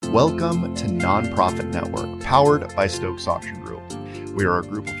Welcome to Nonprofit Network, powered by Stokes Auction Group. We are a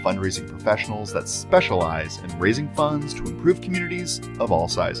group of fundraising professionals that specialize in raising funds to improve communities of all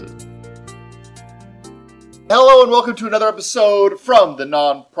sizes. Hello and welcome to another episode from the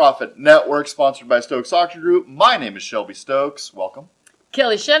Nonprofit Network, sponsored by Stokes Auction Group. My name is Shelby Stokes. Welcome.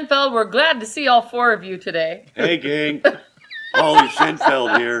 Kelly Schenfeld, we're glad to see all four of you today. Hey, gang. Holly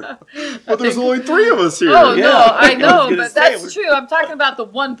Schenfeld here. But there's only three of us here. Oh, Yeah. no, I know, but that's we're- true. I'm talking about the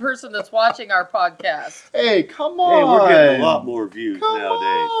one person that's watching our podcast. Hey, come Hey, on. we're getting a lot more views Come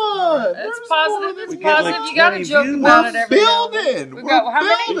nowadays. on. It's There's positive. more than It's We get positive. like You got to 20 joke views. about We're it every now and then. building. We've We're got how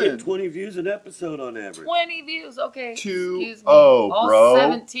We many? get 20 views an episode on average. 20 views. Okay. 2-0, Excuse me. All bro.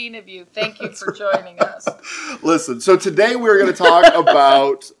 17 of you. Thank you for joining us. Listen, so today we're going to talk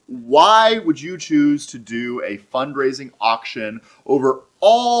about why would you choose to do a fundraising auction over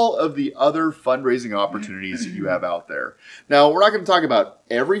all of the other fundraising opportunities you have out there. Now, we're not going to talk about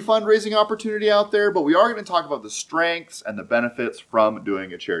every fundraising opportunity out there, but we are going to talk about the strengths and the benefits from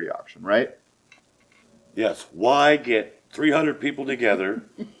doing a charity auction, right? Yes. Why get 300 people together?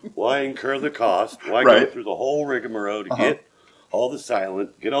 Why incur the cost? Why Right. go through the whole rigmarole to get all the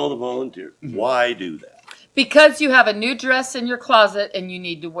silent, get all the volunteers? Why do that? Because you have a new dress in your closet and you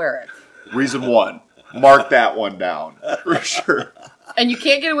need to wear it. Reason one. Mark that one down for sure. And you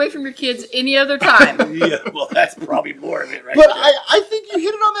can't get away from your kids any other time. Yeah, well, that's probably more of it right But there. I think you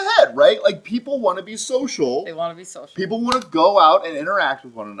hit it on the head, right? Like, people want to be social. They want to be social. People want to go out and interact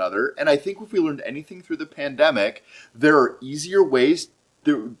with one another. And I think if we learned anything through the pandemic, there are easier ways,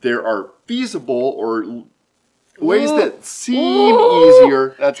 there are feasible or ways that seem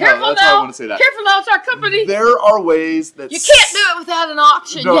easier. That's how I want to say that. Careful now, it's our company. There are ways that... You can't do it without an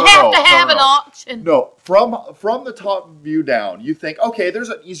auction. No, you no, have no, to have no, an no. auction. No, from the top view down, you think, okay, there's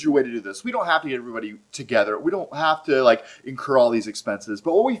an easier way to do this. We don't have to get everybody together. We don't have to incur all these expenses.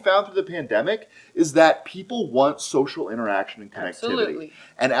 But what we found through the pandemic is that people want social interaction and connectivity. Absolutely.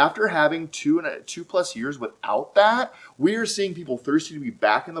 And after having 2+ years without that, we are seeing people thirsty to be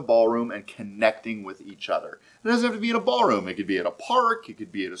back in the ballroom and connecting with each other. It doesn't have to be in a ballroom. It could be at a park. It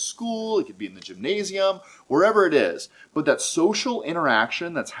could be at a school. It could be in the gymnasium, wherever it is. But that social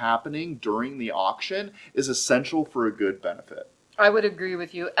interaction that's happening during the auction is essential for a good benefit. I would agree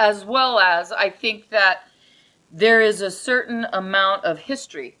with you, as well as I think that there is a certain amount of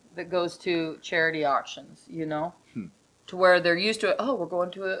history that goes to charity auctions, to where they're used to it. Oh, we're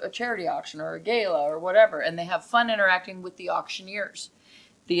going to a charity auction or a gala or whatever, and they have fun interacting with the auctioneers,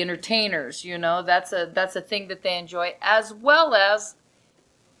 the entertainers. That's a thing that they enjoy, as well as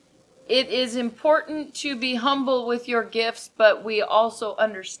it is important to be humble with your gifts, but we also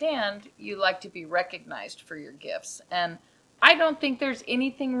understand you like to be recognized for your gifts. And I don't think there's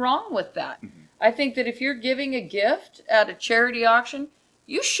anything wrong with that. Mm-hmm. I think that if you're giving a gift at a charity auction,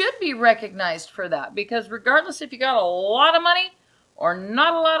 you should be recognized for that, because regardless if you got a lot of money or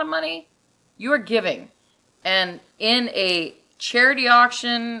not a lot of money, you are giving. And in a charity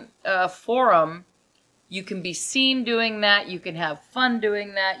auction forum, you can be seen doing that. You can have fun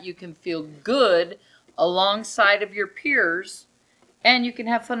doing that. You can feel good alongside of your peers. And you can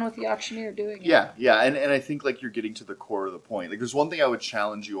have fun with the auctioneer doing it. Yeah. And I think you're getting to the core of the point. There's one thing I would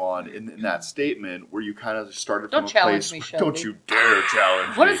challenge you on in that statement where you kind of started from Don't a challenge place. me, Shelby. Don't you dare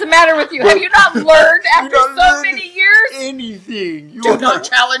challenge What me. is the matter with you? Have you not learned after not so learned many years? Anything. Do not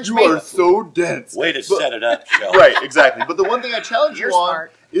challenge me. You are so dense. Way to set it up, Shel. Right, exactly. But the one thing I challenge You're you on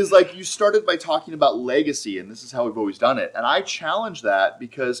smart. is you started by talking about legacy, and this is how we've always done it. And I challenge that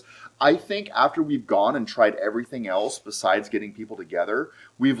because I think after we've gone and tried everything else besides getting people together,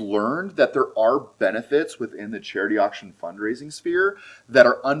 we've learned that there are benefits within the charity auction fundraising sphere that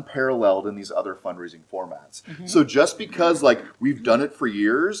are unparalleled in these other fundraising formats. Mm-hmm. So just because we've done it for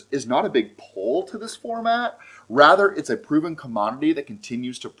years is not a big pull to this format. Rather, it's a proven commodity that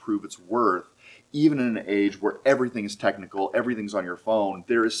continues to prove its worth. Even in an age where everything is technical, everything's on your phone,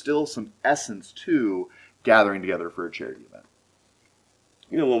 there is still some essence to gathering together for a charity event.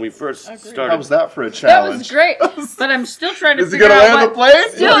 When we first started... How was that for a That challenge? was great. But I'm still trying to Is he figure going to out land the plane?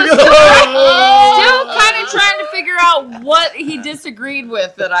 Still kind of trying to figure out what he disagreed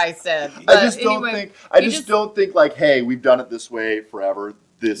with that I said. But I just don't think hey, we've done it this way forever.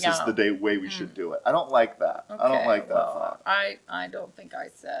 This is the way we should do it. I don't like that. Okay, I don't like that thought. I don't think I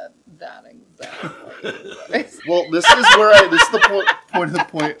said that exactly. Well, this is the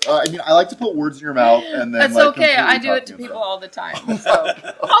point. I like to put words in your mouth and then. That's okay. completely I do talk it to you people inside. all the time. So,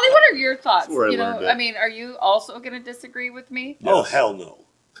 Holly, what are your thoughts? That's where I learned it. Are you also going to disagree with me? Oh, hell no.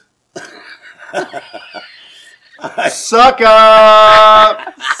 Suck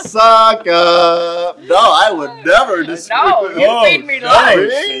up! Suck up! No, I would never disagree No, with you made me laugh.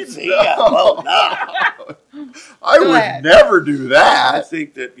 Well, no. I Go would ahead. never do I that.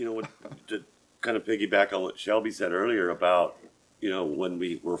 think that, to kind of piggyback on what Shelby said earlier about, when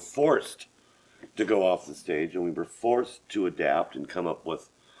we were forced to go off the stage and we were forced to adapt and come up with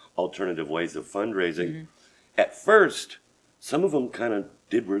alternative ways of fundraising. At first, some of them kind of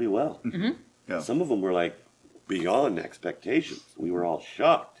did really well. Yeah. Some of them were like beyond expectations. We were all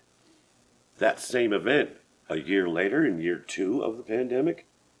shocked. That same event, a year later, in year 2 of the pandemic,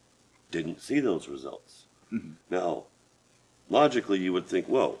 didn't see those results. Now, logically, you would think,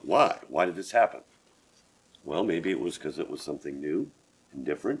 well, why? Why did this happen? Well, maybe it was because it was something new and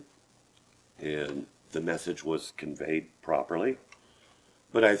different, and the message was conveyed properly.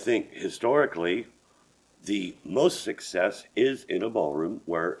 But I think historically, the most success is in a ballroom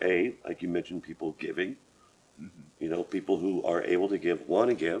where, like you mentioned, people giving, people who are able to give, want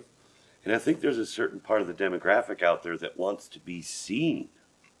to give. And I think there's a certain part of the demographic out there that wants to be seen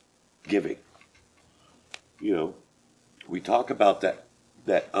giving. We talk about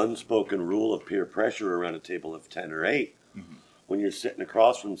that unspoken rule of peer pressure around a table of 10 or 8. When you're sitting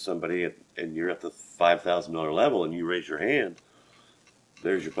across from somebody and you're at the $5,000 level and you raise your hand,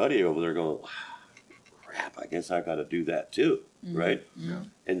 there's your buddy over there going, crap, I guess I got to do that too, right? Yeah.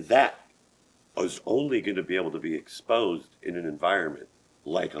 And that is only going to be able to be exposed in an environment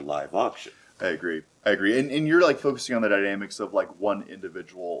like a live auction. I agree. And you're like focusing on the dynamics of like one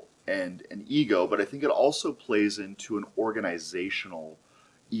individual and an ego, but I think it also plays into an organizational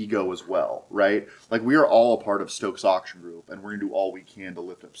ego as well, right? Like we are all a part of Stokes Auction Group and we're going to do all we can to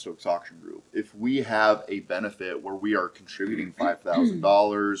lift up Stokes Auction Group. If we have a benefit where we are contributing $5,000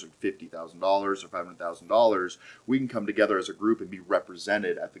 or $50,000 or $500,000, we can come together as a group and be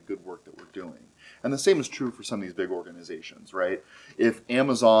represented at the good work that we're doing. And the same is true for some of these big organizations, right? If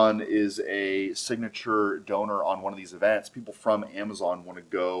Amazon is a signature donor on one of these events, people from Amazon want to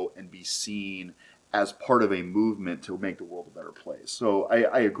go and be seen as part of a movement to make the world a better place. So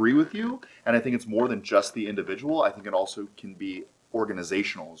I agree with you, and I think it's more than just the individual. I think it also can be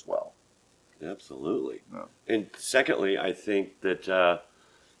organizational as well. Absolutely. Yeah. And secondly, I think that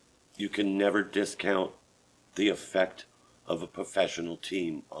you can never discount the effect of a professional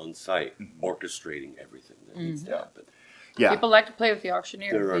team on site orchestrating everything that needs to happen. Yeah. People like to play with the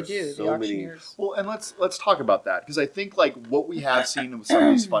auctioneer. There They are do. so The many- auctioneers. Well, and let's talk about that because I think like what we have seen with some of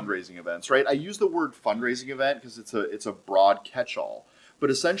these fundraising events, right? I use the word fundraising event because it's a broad catch-all, but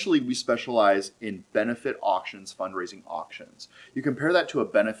essentially we specialize in benefit auctions, fundraising auctions. You compare that to a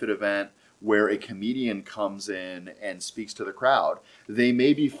benefit event where a comedian comes in and speaks to the crowd. They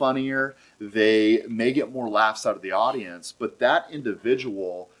may be funnier, they may get more laughs out of the audience, but that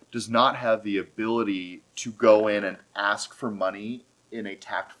individual does not have the ability to go in and ask for money in a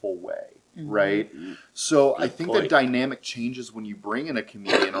tactful way, right? So I think the point. dynamic changes when you bring in a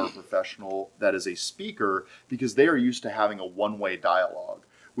comedian or a professional that is a speaker because they are used to having a one-way dialogue.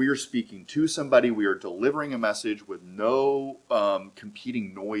 We are speaking to somebody, we are delivering a message with no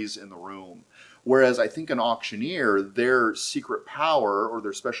competing noise in the room. Whereas I think an auctioneer, their secret power or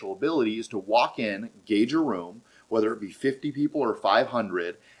their special ability is to walk in, gauge a room, whether it be 50 people or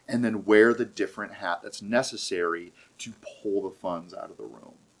 500, and then wear the different hat that's necessary to pull the funds out of the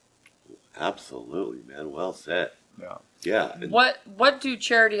room. Absolutely, man. Well said. Yeah. Yeah. And What do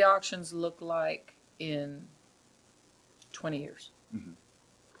charity auctions look like in 20 years?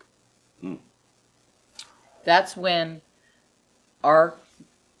 That's when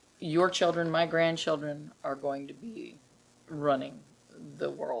your children, my grandchildren, are going to be running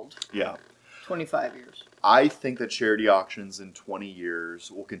the world. Yeah. 25 years. I think that charity auctions in 20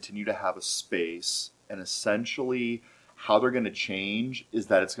 years will continue to have a space, and essentially how they're going to change is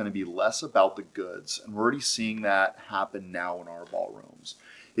that it's going to be less about the goods. And we're already seeing that happen now in our ballrooms.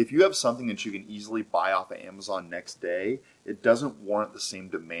 If you have something that you can easily buy off of Amazon next day, it doesn't warrant the same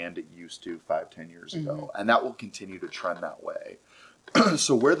demand it used to 5-10 years ago. And that will continue to trend that way.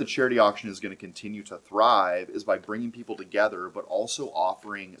 So where the charity auction is going to continue to thrive is by bringing people together, but also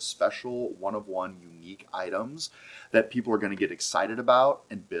offering special one-of-one unique items that people are going to get excited about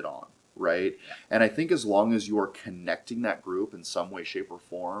and bid on, right? And I think as long as you are connecting that group in some way, shape, or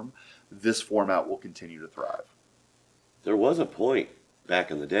form, this format will continue to thrive. there was a point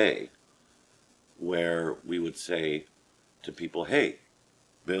back in the day where we would say to people, hey,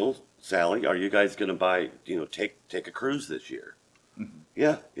 Bill, Sally, are you guys going to buy, take a cruise this year? Mm-hmm.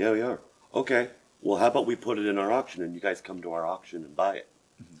 Yeah, we are. Okay. Well, how about we put it in our auction and you guys come to our auction and buy it?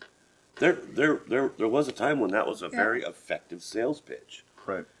 Mm-hmm. There was a time when that was a very effective sales pitch.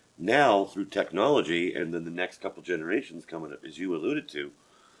 Right. Now, through technology and then the next couple generations coming up, as you alluded to,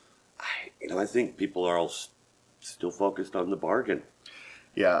 I think people are all still focused on the bargain.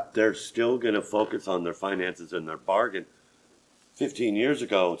 Yeah. They're still going to focus on their finances and their bargain. 15 years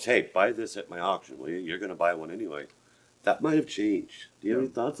ago, it's, hey, buy this at my auction, will you? You're going to buy one anyway. That might have changed. Do you have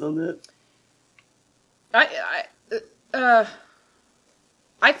any thoughts on that?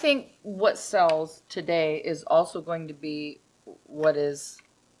 I think what sells today is also going to be what is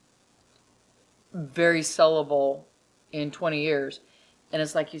very sellable in 20 years. And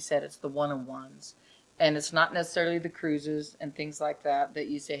it's like you said, it's the one-on-ones. And it's not necessarily the cruises and things like that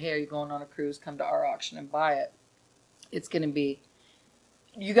you say, hey, are you going on a cruise? Come to our auction and buy it. It's going to be,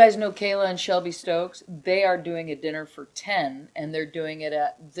 you guys know Kayla and Shelby Stokes? They are doing a dinner for 10, and they're doing it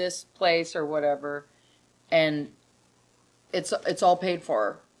at this place or whatever. And it's all paid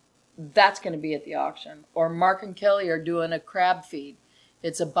for. That's going to be at the auction. Or Mark and Kelly are doing a crab feed.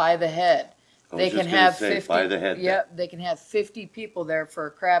 It's a by the head. They can have 50. By the head. Yep, they can have 50 people there for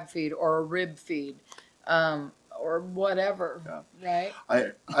a crab feed or a rib feed, or whatever. Yeah.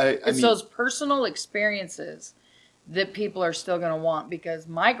 Right? It's mean, those personal experiences that people are still going to want, because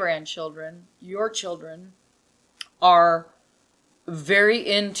my grandchildren, your children, are very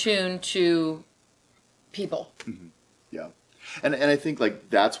in tune to people. Mm-hmm. Yeah. And I think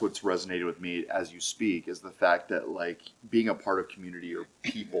like that's what's resonated with me as you speak, is the fact that like being a part of community or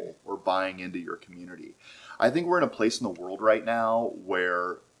people or buying into your community. I think we're in a place in the world right now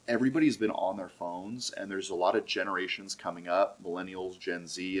where everybody's been on their phones, and there's a lot of generations coming up, millennials, Gen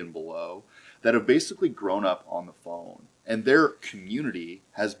Z and below, that have basically grown up on the phone, and their community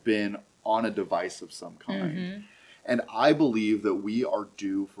has been on a device of some kind. Mm-hmm. And I believe that we are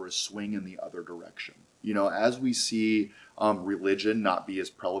due for a swing in the other direction. You know, as we see religion not be as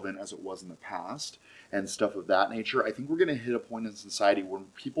prevalent as it was in the past and stuff of that nature, I think we're going to hit a point in society where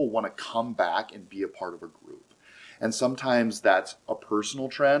people want to come back and be a part of a group. And sometimes that's a personal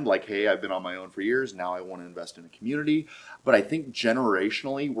trend, like, hey, I've been on my own for years, now I want to invest in a community. But I think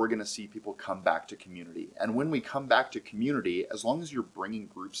generationally, we're going to see people come back to community. And when we come back to community, as long as you're bringing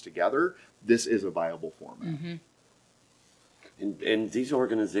groups together, this is a viable format. Mm-hmm. And these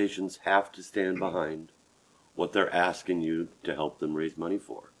organizations have to stand behind what they're asking you to help them raise money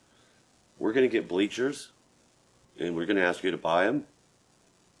for. We're going to get bleachers, and we're going to ask you to buy them.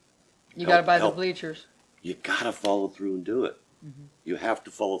 You got to buy the bleachers. You got to follow through and do it. Mm-hmm. You have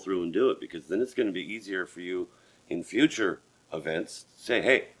to follow through and do it, because then it's going to be easier for you in future events. Say,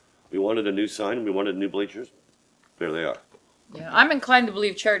 hey, we wanted a new sign, we wanted new bleachers. There they are. Yeah, I'm inclined to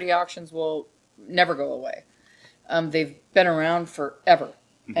believe charity auctions will never go away. They've been around forever.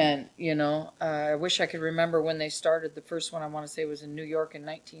 Mm-hmm. And, you know, I wish I could remember when they started. The first one I want to say was in New York in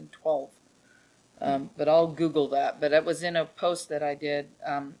 1912. But I'll Google that. But it was in a post that I did.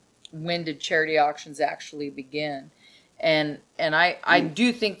 When did charity auctions actually begin? And I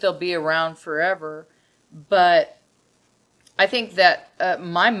do think they'll be around forever. But I think that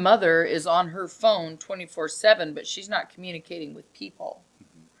my mother is on her phone 24/7, but she's not communicating with people.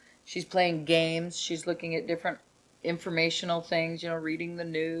 Mm-hmm. She's playing games. She's looking at different informational things, you know, reading the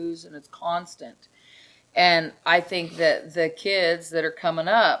news, and it's constant. And I think that the kids that are coming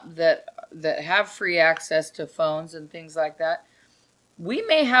up that have free access to phones and things like that, we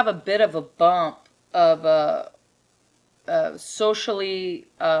may have a bit of a bump of socially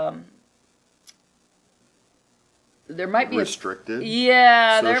there might be restricted.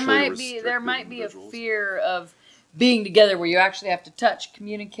 There might be a fear of being together where you actually have to touch,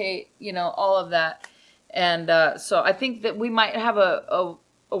 communicate, you know, all of that. And so I think that we might have a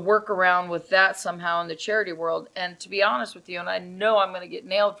workaround with that somehow in the charity world. And to be honest with you, and I know I'm going to get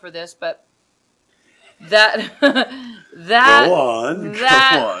nailed for this, but that Go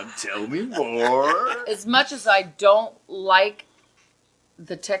on, tell me more. As much as I don't like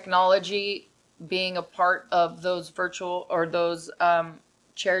the technology being a part of those virtual or those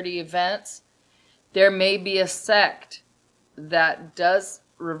charity events, there may be a sect that does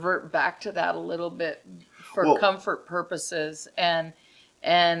revert back to that a little bit for comfort purposes and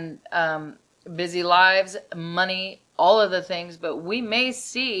busy lives, money, all of the things. But we may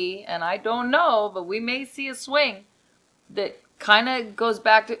see, and I don't know, but we may see a swing that kind of goes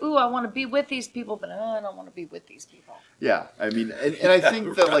back to, I want to be with these people, but I don't want to be with these people. Yeah, I mean, and I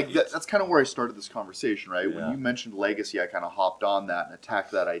think that like that's kind of where I started this conversation, right? Yeah. When you mentioned legacy, I kind of hopped on that and attacked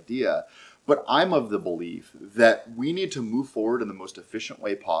that idea. But I'm of the belief that we need to move forward in the most efficient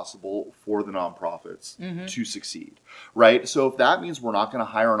way possible for the nonprofits to succeed, right? So if that means we're not going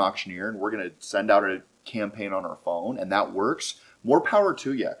to hire an auctioneer and we're going to send out a campaign on our phone and that works, more power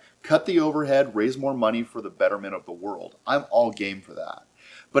to you. Cut the overhead, raise more money for the betterment of the world. I'm all game for that.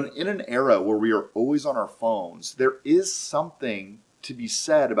 But in an era where we are always on our phones, there is something to be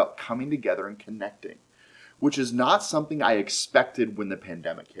said about coming together and connecting, which is not something I expected when the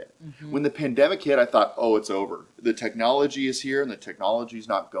pandemic hit. Mm-hmm. When the pandemic hit, I thought, oh, it's over. The technology is here and the technology is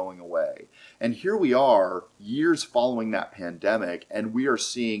not going away. And here we are, years following that pandemic, and we are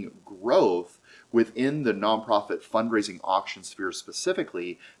seeing growth within the nonprofit fundraising auction sphere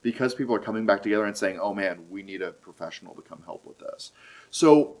specifically, because people are coming back together and saying, oh man, we need a professional to come help with this.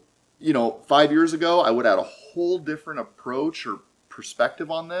 So, 5 years ago, I would have had a whole different approach or perspective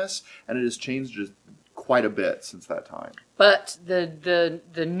on this, and it has changed just quite a bit since that time. But the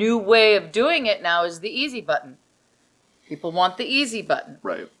new way of doing it now is the easy button. People want the easy button.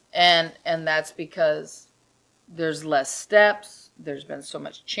 Right. And that's because there's less steps. There's been so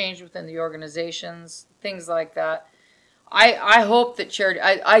much change within the organizations, things like that. I hope that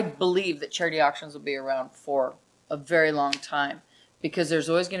I believe that charity auctions will be around for a very long time, because there's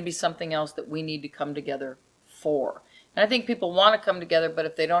always going to be something else that we need to come together for. And I think people want to come together, but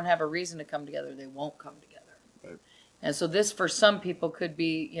if they don't have a reason to come together, they won't come together. Right. And so this, for some people, could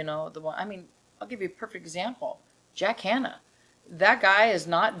be, the one. I mean, I'll give you a perfect example. Jack Hanna. That guy is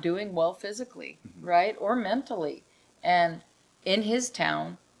not doing well physically, mm-hmm. right, or mentally. And in his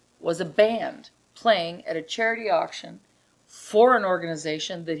town was a band playing at a charity auction for an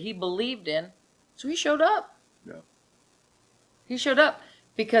organization that he believed in. So he showed up. Yeah. He showed up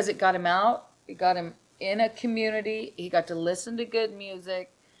because it got him out. It got him in a community. He got to listen to good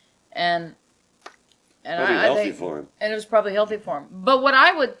music, and I think, for him. And it was probably healthy for him. But what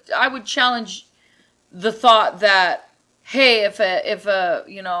I would challenge the thought that, hey, if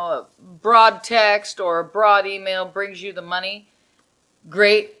a broad text or a broad email brings you the money,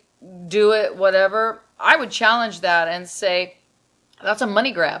 great, do it, whatever. I would challenge that and say that's a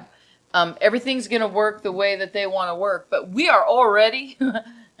money grab. Everything's going to work the way that they want to work, but we are already, and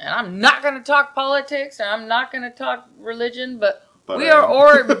I'm not going to talk politics, and I'm not going to talk religion, but we are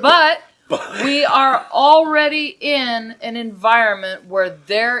already in an environment where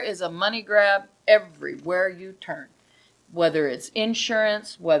there is a money grab everywhere you turn. Whether it's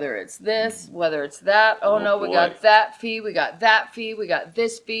insurance, whether it's this, whether it's that. Oh no, we got that fee, we got that fee, we got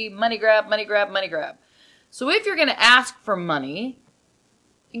this fee. Money grab, money grab, money grab. So if you're going to ask for money,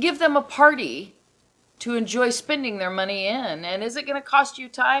 give them a party to enjoy spending their money in. And is it going to cost you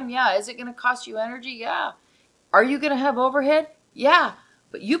time? Yeah. Is it going to cost you energy? Yeah. Are you going to have overhead? Yeah.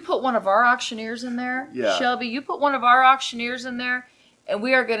 But you put one of our auctioneers in there, yeah. Shelby, you put one of our auctioneers in there, and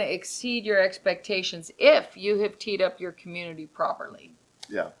we are going to exceed your expectations if you have teed up your community properly.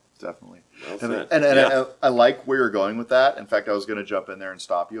 Yeah, definitely. Well, and I like where you're going with that. In fact, I was going to jump in there and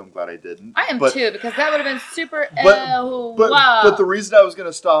stop you. I'm glad I didn't. I am too, because that would have been super. But the reason I was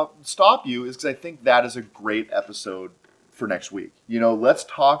going to stop you is because I think that is a great episode for next week. Let's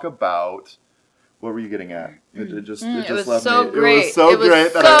talk about. What were you getting at? It just left so me. Great. It was so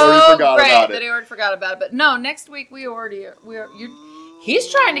great that I already forgot about it. But no, next week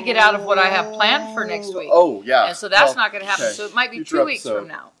he's trying to get out of what I have planned for next week. Oh, yeah. And so that's not going to happen. Okay. So it might be Future 2 weeks from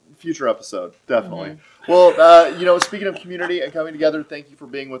now. Future episode, definitely. Mm-hmm. Well, speaking of community and coming together, thank you for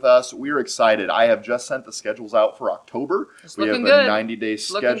being with us. We are excited. I have just sent the schedules out for October. We have a 90-day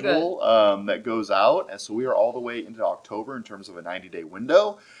schedule that goes out. And so we are all the way into October in terms of a 90-day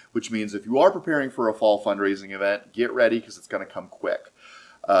window, which means if you are preparing for a fall fundraising event, get ready because it's going to come quick.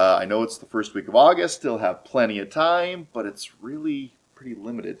 I know it's the first week of August, still have plenty of time, but it's really pretty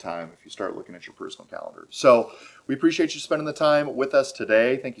limited time if you start looking at your personal calendar. So we appreciate you spending the time with us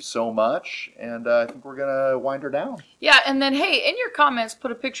today. Thank you so much. And I think we're going to wind her down. Yeah, and then, hey, in your comments,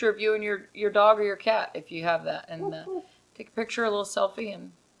 put a picture of you and your dog or your cat if you have that. And take a picture, a little selfie,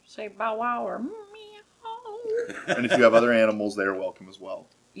 and say bow wow or meow. And if you have other animals, they are welcome as well.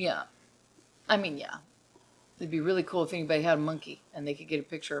 Yeah. I mean, yeah. It'd be really cool if anybody had a monkey and they could get a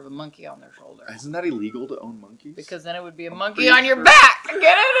picture of a monkey on their shoulder. Isn't that illegal to own monkeys? Because then it would be a monkey on your back. Get it?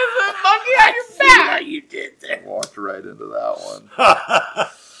 It's a monkey on your back. How you did that. Walked right into that one.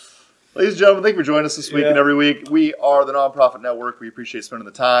 Ladies and gentlemen, thank you for joining us this week and every week. We are the Nonprofit Network. We appreciate spending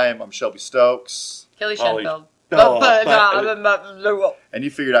the time. I'm Shelby Stokes. Kelly Shenfeld. And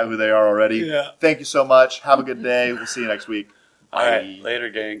you figured out who they are already. Yeah. Thank you so much. Have a good day. We'll see you next week. All right. Later,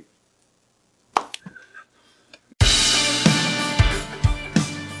 gang.